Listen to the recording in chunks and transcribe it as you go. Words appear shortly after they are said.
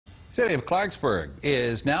City of Clarksburg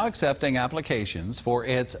is now accepting applications for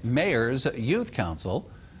its Mayor's Youth Council.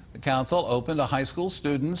 The council open to high school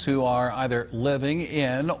students who are either living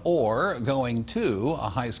in or going to a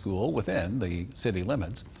high school within the city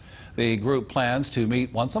limits. The group plans to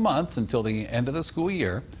meet once a month until the end of the school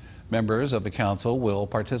year. Members of the council will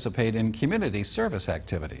participate in community service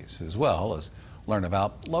activities as well as learn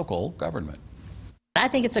about local government. I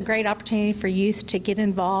think it's a great opportunity for youth to get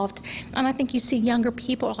involved, and I think you see younger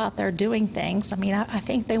people out there doing things. I mean, I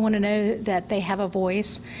think they want to know that they have a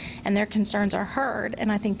voice and their concerns are heard, and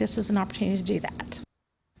I think this is an opportunity to do that.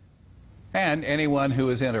 And anyone who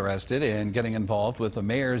is interested in getting involved with the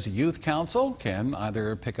Mayor's Youth Council can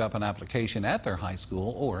either pick up an application at their high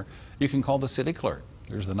school or you can call the city clerk.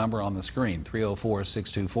 There's the number on the screen,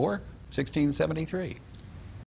 304-624-1673.